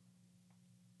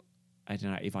 I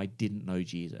don't know, if I didn't know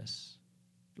Jesus,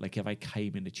 like if I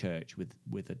came into church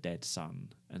with a dead son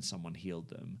and someone healed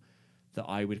them, that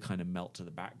I would kind of melt to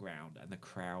the background and the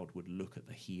crowd would look at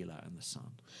the healer and the son.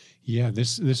 Yeah,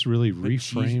 this really but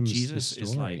reframes Jesus the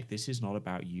is story. like, this is not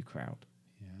about you, crowd.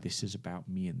 Yeah. This is about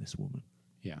me and this woman.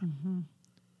 Yeah.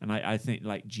 And I think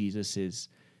like Jesus is,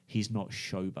 he's not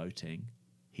showboating.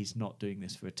 He's not doing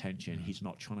this for attention. He's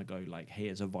not trying to go like,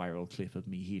 here's a viral clip of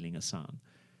me healing a son.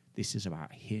 This is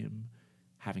about him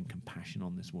having compassion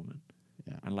on this woman.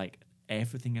 Yeah. And like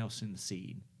everything else in the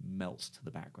scene melts to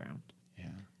the background. Yeah.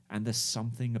 And there's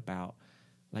something about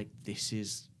like, this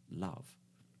is love.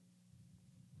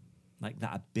 Like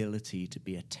that ability to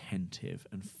be attentive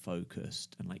and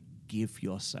focused and like give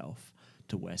yourself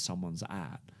to where someone's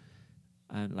at.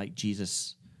 And like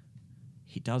Jesus,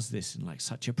 he does this in like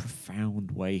such a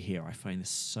profound way here. I find this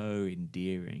so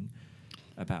endearing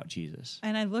about Jesus.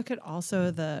 And I look at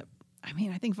also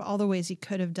I think of all the ways he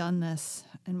could have done this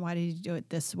and why did he do it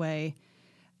this way?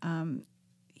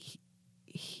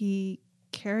 He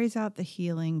carries out the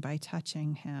healing by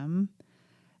touching him,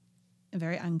 a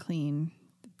very unclean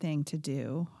thing to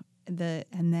do.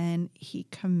 And then he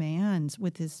commands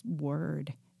with his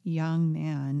word, young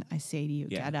man, I say to you,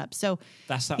 get up. So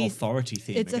that's that authority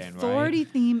theme it's again, authority right?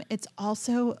 theme. It's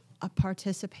also a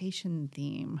participation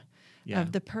theme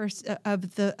of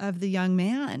the of the young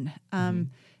man.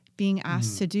 Being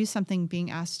asked to do something,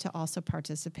 being asked to also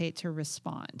participate, to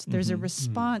respond. There's a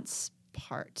response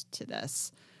part to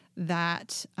this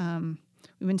that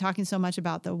we've been talking so much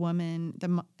about the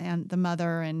woman and the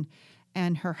mother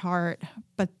and her heart,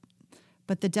 but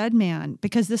the dead man,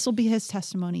 because this will be his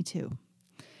testimony too.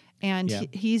 And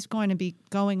he's going to be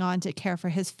going on to care for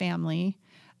his family.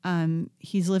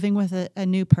 He's living with a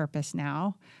new purpose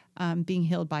now, being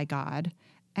healed by God,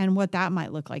 and what that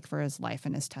might look like for his life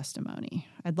and his testimony.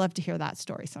 I'd love to hear that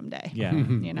story someday. Yeah.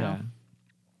 you know? Yeah.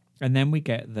 And then we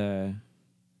get the,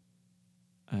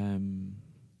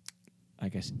 I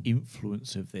guess,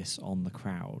 influence of this on the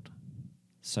crowd.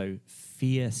 So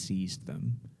fear seized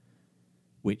them,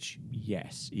 which,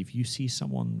 yes, if you see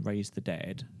someone raise the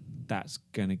dead, that's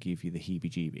going to give you the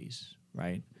heebie-jeebies,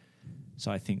 right?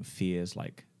 So I think fear's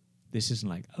like, this isn't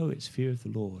like, oh, it's fear of the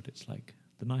Lord. It's like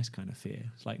the nice kind of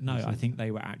fear. It's like, no, I think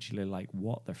they were actually like,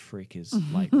 what the frick is,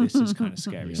 like, this is kind of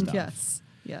scary stuff.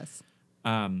 Yes.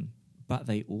 But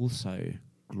they also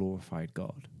glorified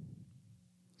God.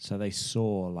 So they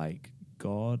saw like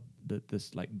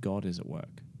God is at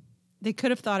work. They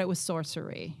could have thought it was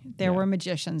sorcery. There were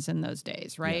magicians in those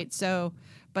days, right? Yeah. So,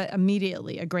 but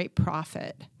immediately a great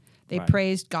prophet. They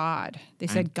praised God. They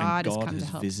said God has come to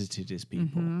help. God has visited his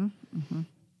people. Mm-hmm, mm-hmm.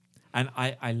 And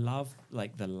I love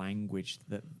like the language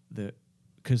that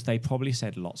because they probably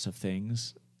said lots of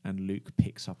things, and Luke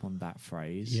picks up on that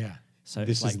phrase. Yeah. So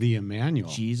this is the Emmanuel.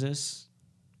 Jesus,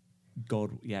 God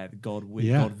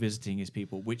visiting his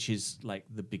people, which is like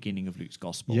the beginning of Luke's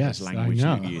gospel. Yes, this language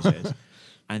Luke uses.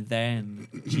 And then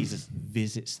Jesus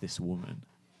visits this woman.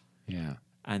 Yeah.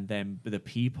 And then the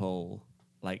people,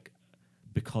 like,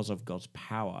 because of God's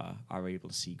power, are able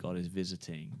to see God is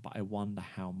visiting. But I wonder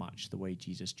how much the way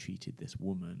Jesus treated this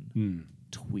woman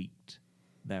tweaked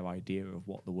their idea of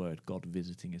what the word God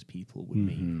visiting his people would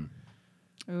mean.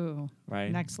 Ooh,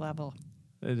 right? Next level.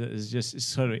 It's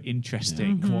sort of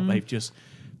interesting what they've just...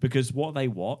 Because what they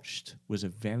watched was a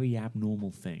very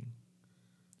abnormal thing,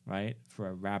 right? For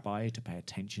a rabbi to pay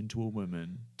attention to a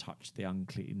woman, touch the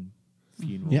unclean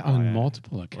funeral pyre, on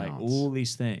multiple accounts. Like all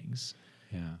these things.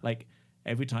 Yeah. Like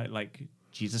every time, like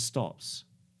Jesus stops,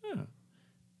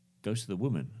 goes to the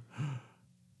woman,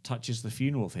 touches the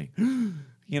funeral thing.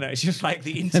 You know, it's just like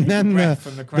the instant breath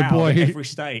from the crowd at every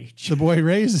stage. The boy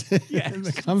raises it and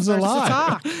becomes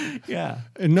alive. Yeah.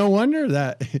 And no wonder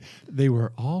that they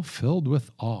were all filled with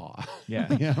awe.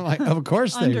 Yeah. You know, like, of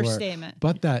course they were. Understatement.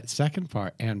 But that second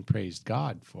part, and praised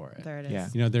God for it. There it is. Yeah.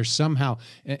 You know, there's somehow,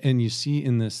 and you see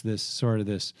in this sort of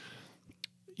this,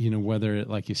 you know, whether,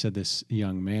 like you said, this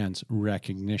young man's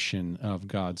recognition of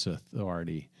God's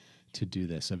authority to do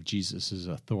this, of Jesus's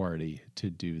authority to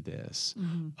do this.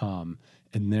 Mm-hmm.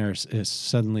 And there's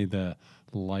suddenly the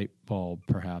light bulb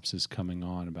perhaps is coming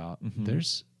on about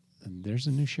there's a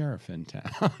new sheriff in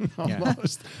town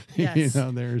almost. Yes. You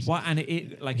know, there's and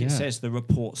it says the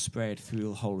report spread through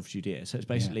the whole of Judea. So it's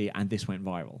basically and this went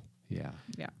viral. Yeah.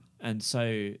 Yeah. And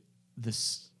so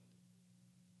this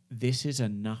is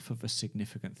enough of a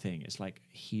significant thing. It's like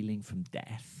healing from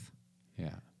death.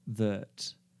 Yeah.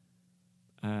 That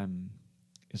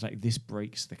it's like this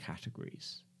breaks the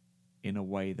categories in a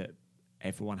way that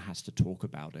everyone has to talk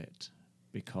about it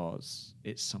because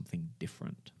it's something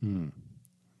different.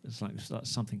 It's like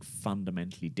something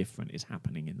fundamentally different is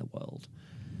happening in the world,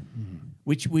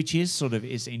 which is sort of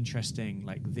is interesting.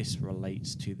 Like this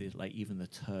relates to the like even the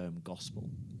term gospel,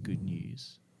 good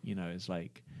news. You know, it's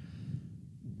like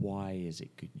why is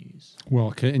it good news?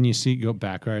 Well, and you see, go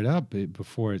back right up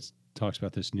before it talks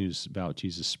about this news about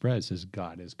Jesus spread. It says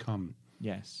God has come.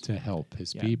 Yes. To help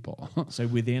his people. So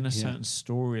within a certain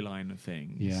storyline of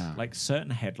things, like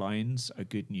certain headlines are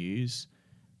good news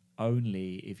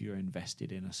only if you're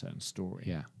invested in a certain story.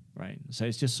 Yeah. Right. So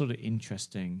it's just sort of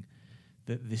interesting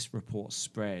that this report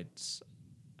spreads,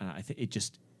 and I think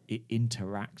it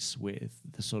interacts with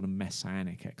the sort of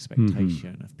messianic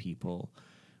expectation of people,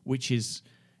 which is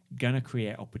going to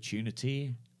create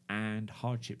opportunity and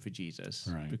hardship for Jesus,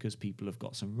 because people have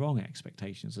got some wrong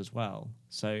expectations as well.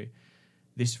 So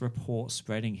this report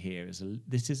spreading here is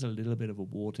a little bit of a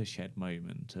watershed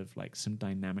moment of like some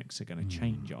dynamics are going to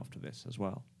change after this as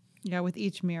well. Yeah, with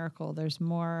each miracle, there's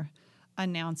more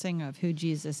announcing of who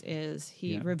Jesus is.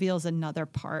 He reveals another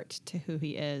part to who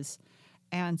he is.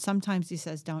 And sometimes he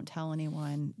says, don't tell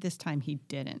anyone. This time he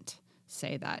didn't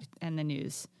say that. And the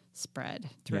news spread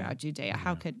throughout Judea.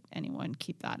 How could anyone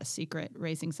keep that a secret,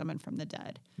 raising someone from the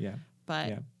dead? Yeah.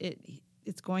 But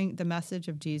it's going, the message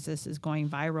of Jesus is going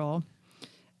viral.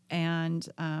 And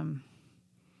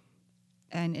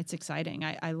it's exciting.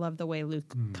 I love the way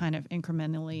Luke kind of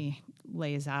incrementally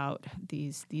lays out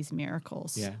these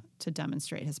miracles to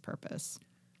demonstrate his purpose.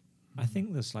 I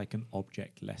think there's like an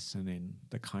object lesson in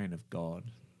the kind of God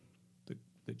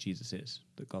that Jesus is,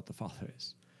 that God the Father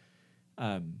is.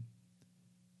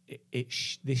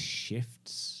 This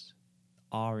shifts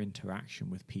our interaction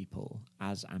with people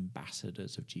as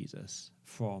ambassadors of Jesus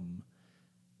from,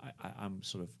 I'm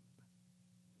sort of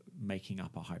making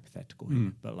up a hypothetical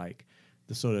here, but like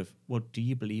the sort of, well, do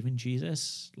you believe in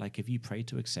Jesus? Like, have you prayed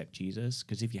to accept Jesus?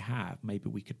 Because if you have, maybe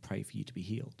we could pray for you to be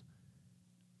healed.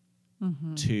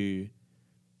 Do you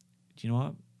know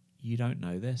what? You don't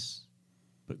know this,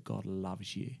 but God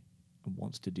loves you and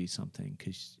wants to do something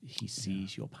because he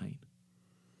sees your pain.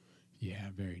 Yeah,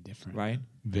 very different. Right?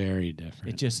 Very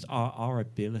different. It just, our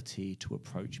ability to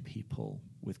approach people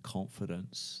with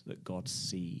confidence that God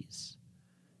sees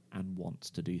and wants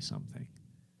to do something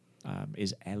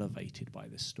is elevated by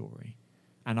this story.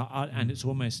 And and it's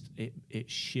almost, it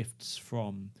shifts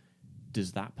from,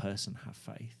 does that person have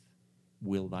faith?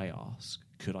 Will they ask?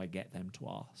 Could I get them to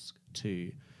ask?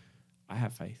 To, I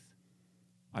have faith.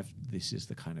 This is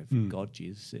the kind of God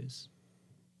Jesus is.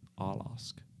 I'll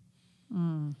ask.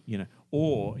 You know,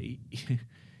 or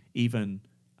even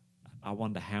I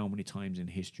wonder how many times in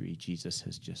history Jesus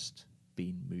has just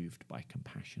been moved by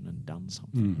compassion and done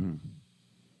something.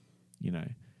 You know,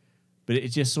 but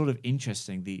it's just sort of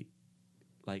interesting, the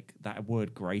like that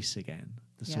word grace again,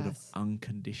 the sort of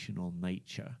unconditional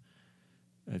nature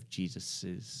of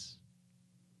Jesus's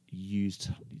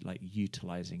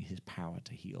utilizing his power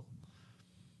to heal.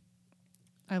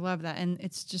 I love that. And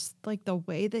it's just like the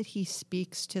way that he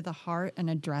speaks to the heart and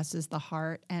addresses the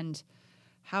heart, and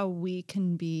how we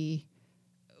can do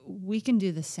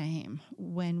the same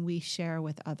when we share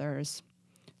with others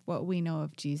what we know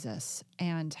of Jesus,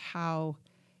 and how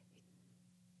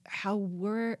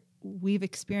we've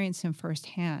experienced him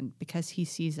firsthand because he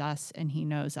sees us and he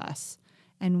knows us,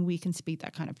 and we can speak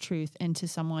that kind of truth into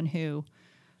someone who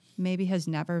maybe has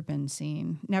never been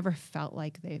seen, never felt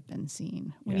like they've been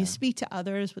seen. When you speak to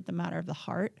others with the matter of the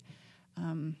heart,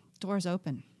 doors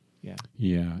open. Yeah.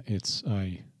 Yeah.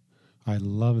 I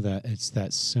love that. It's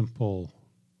that simple,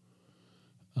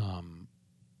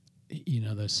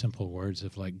 those simple words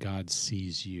of like, God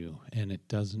sees you, and it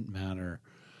doesn't matter.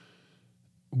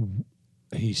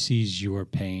 He sees your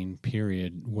pain,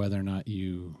 period, whether or not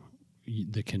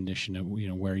the condition of,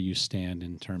 where you stand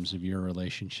in terms of your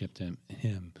relationship to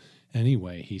him.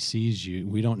 Anyway, he sees you.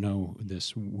 We don't know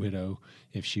this widow,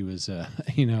 if she was,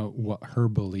 what her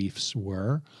beliefs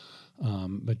were,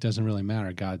 but it doesn't really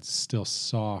matter. God still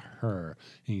saw her,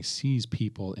 and he sees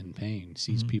people in pain,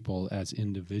 sees people as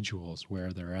individuals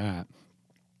where they're at.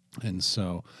 And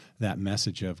so that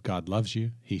message of God loves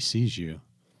you, he sees you.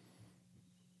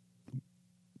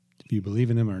 If you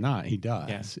believe in him or not, he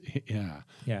does. Yeah.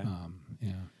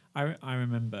 I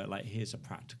remember, like, here's a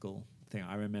practical thing.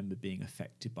 I remember being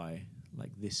affected by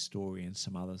like this story and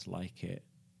some others like it,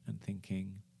 and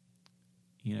thinking,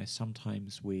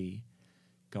 sometimes we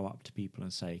go up to people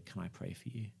and say, "Can I pray for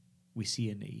you?" We see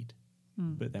a need,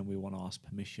 but then we want to ask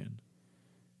permission,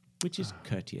 which is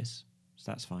courteous,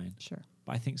 so that's fine. Sure.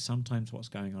 But I think sometimes what's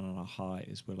going on in our heart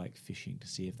is we're like fishing to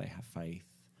see if they have faith,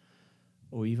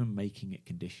 or even making it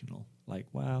conditional. Like,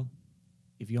 well,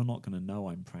 if you're not going to know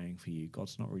I'm praying for you,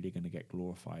 God's not really going to get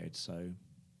glorified. So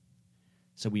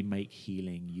we make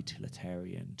healing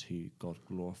utilitarian to God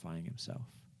glorifying himself.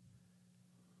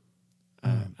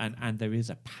 And there is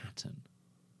a pattern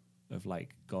of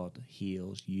like God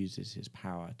heals, uses his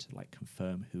power to like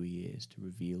confirm who he is, to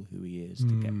reveal who he is,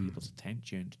 to get people's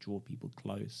attention, to draw people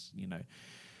close,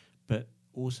 But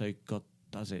also God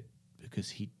does it because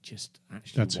he just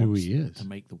actually wants who he is, to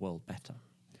make the world better.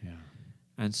 Yeah.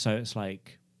 And so it's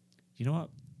like, you know what?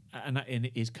 And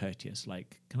it is courteous.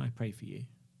 Like, can I pray for you?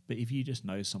 But if you just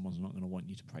know someone's not going to want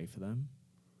you to pray for them,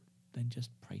 then just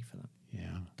pray for them.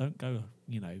 Yeah. Don't go,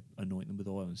 anoint them with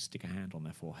oil and stick a hand on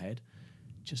their forehead.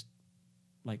 Just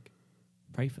like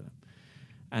pray for them.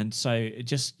 And so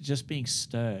just being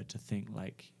stirred to think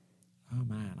like, oh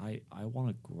man, I want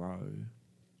to grow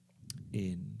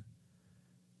in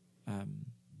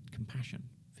compassion,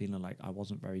 feeling like I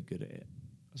wasn't very good at it.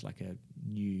 I was like a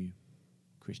new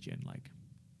Christian, like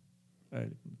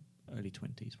early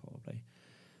 20s probably.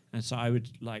 And so I would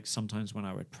like sometimes when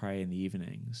I would pray in the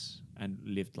evenings and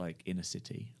lived like in a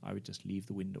city, I would just leave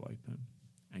the window open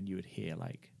and you would hear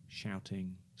like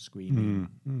shouting, screaming,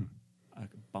 a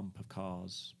bump of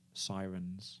cars,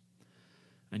 sirens,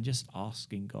 and just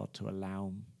asking God to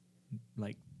allow,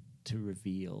 like, to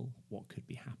reveal what could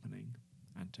be happening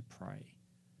and to pray.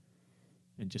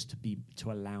 And just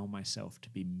to allow myself to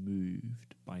be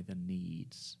moved by the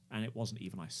needs. And it wasn't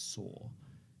even I saw,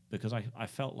 because I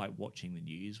felt like watching the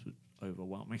news was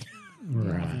overwhelming.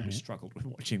 Right. I've always struggled with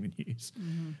watching the news.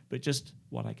 But just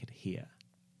what I could hear,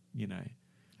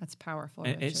 That's powerful.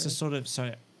 And it's a sort of,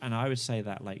 and I would say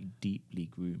that like deeply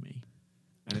grew me.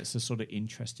 And it's a sort of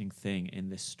interesting thing in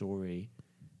this story.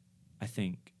 I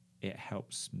think it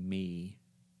helps me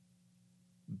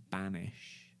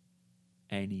banish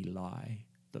any lie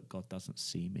that God doesn't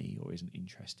see me or isn't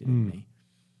interested in me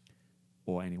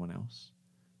or anyone else.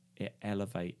 It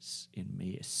elevates in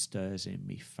me, it stirs in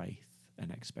me faith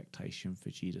and expectation for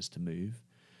Jesus to move.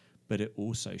 But it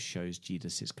also shows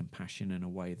Jesus' compassion in a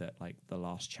way that, like the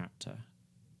last chapter,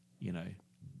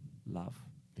 love.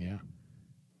 Yeah.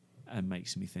 And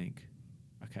makes me think,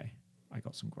 okay, I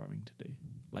got some growing to do.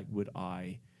 Like, would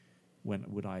I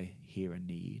hear a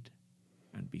need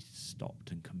and be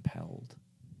stopped and compelled,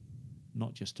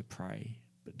 not just to pray,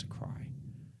 but to cry?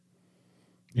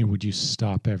 And would you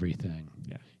stop everything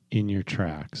in your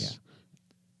tracks? Yeah.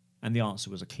 And the answer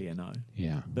was a clear no.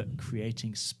 Yeah. But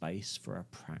creating space for a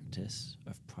practice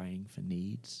of praying for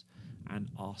needs and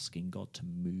asking God to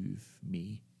move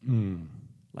me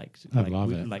I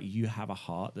love it. Like, you have a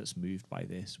heart that's moved by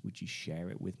this. Would you share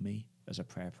it with me as a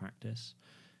prayer practice?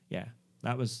 Yeah,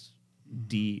 that was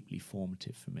deeply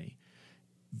formative for me.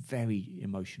 Very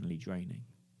emotionally draining.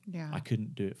 Yeah, I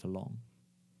couldn't do it for long,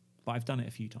 but I've done it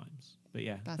a few times. But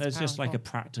yeah, that's there's powerful. Just like a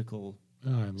practical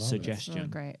suggestion. Really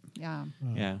great. Yeah.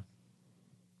 Yeah.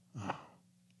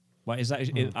 Well, is that?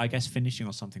 I guess finishing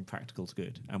on something practical is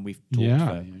good, and we've talked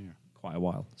for quite a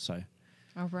while. So,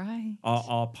 all right.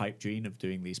 Our pipe dream of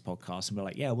doing these podcasts, and we're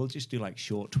like, we'll just do like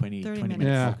short 20 minutes.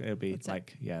 Yeah. It'll be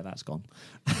that's gone.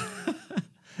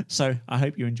 So I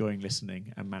hope you're enjoying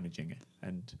listening and managing it.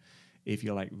 And if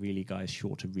you're like, really, guys,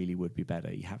 shorter really would be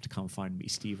better, you have to come find me,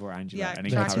 Steve or Angela, and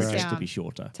encourage us to be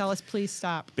shorter. Tell us, please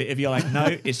stop. But if you're like,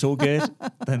 no, it's all good,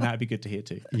 then that'd be good to hear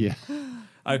too. Yeah.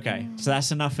 Okay, so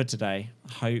that's enough for today.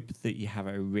 Hope that you have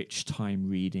a rich time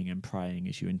reading and praying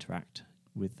as you interact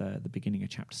with the beginning of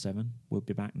chapter 7. We'll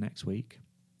be back next week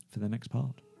for the next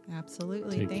part.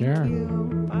 Absolutely. Take care. You.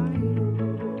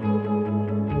 Bye.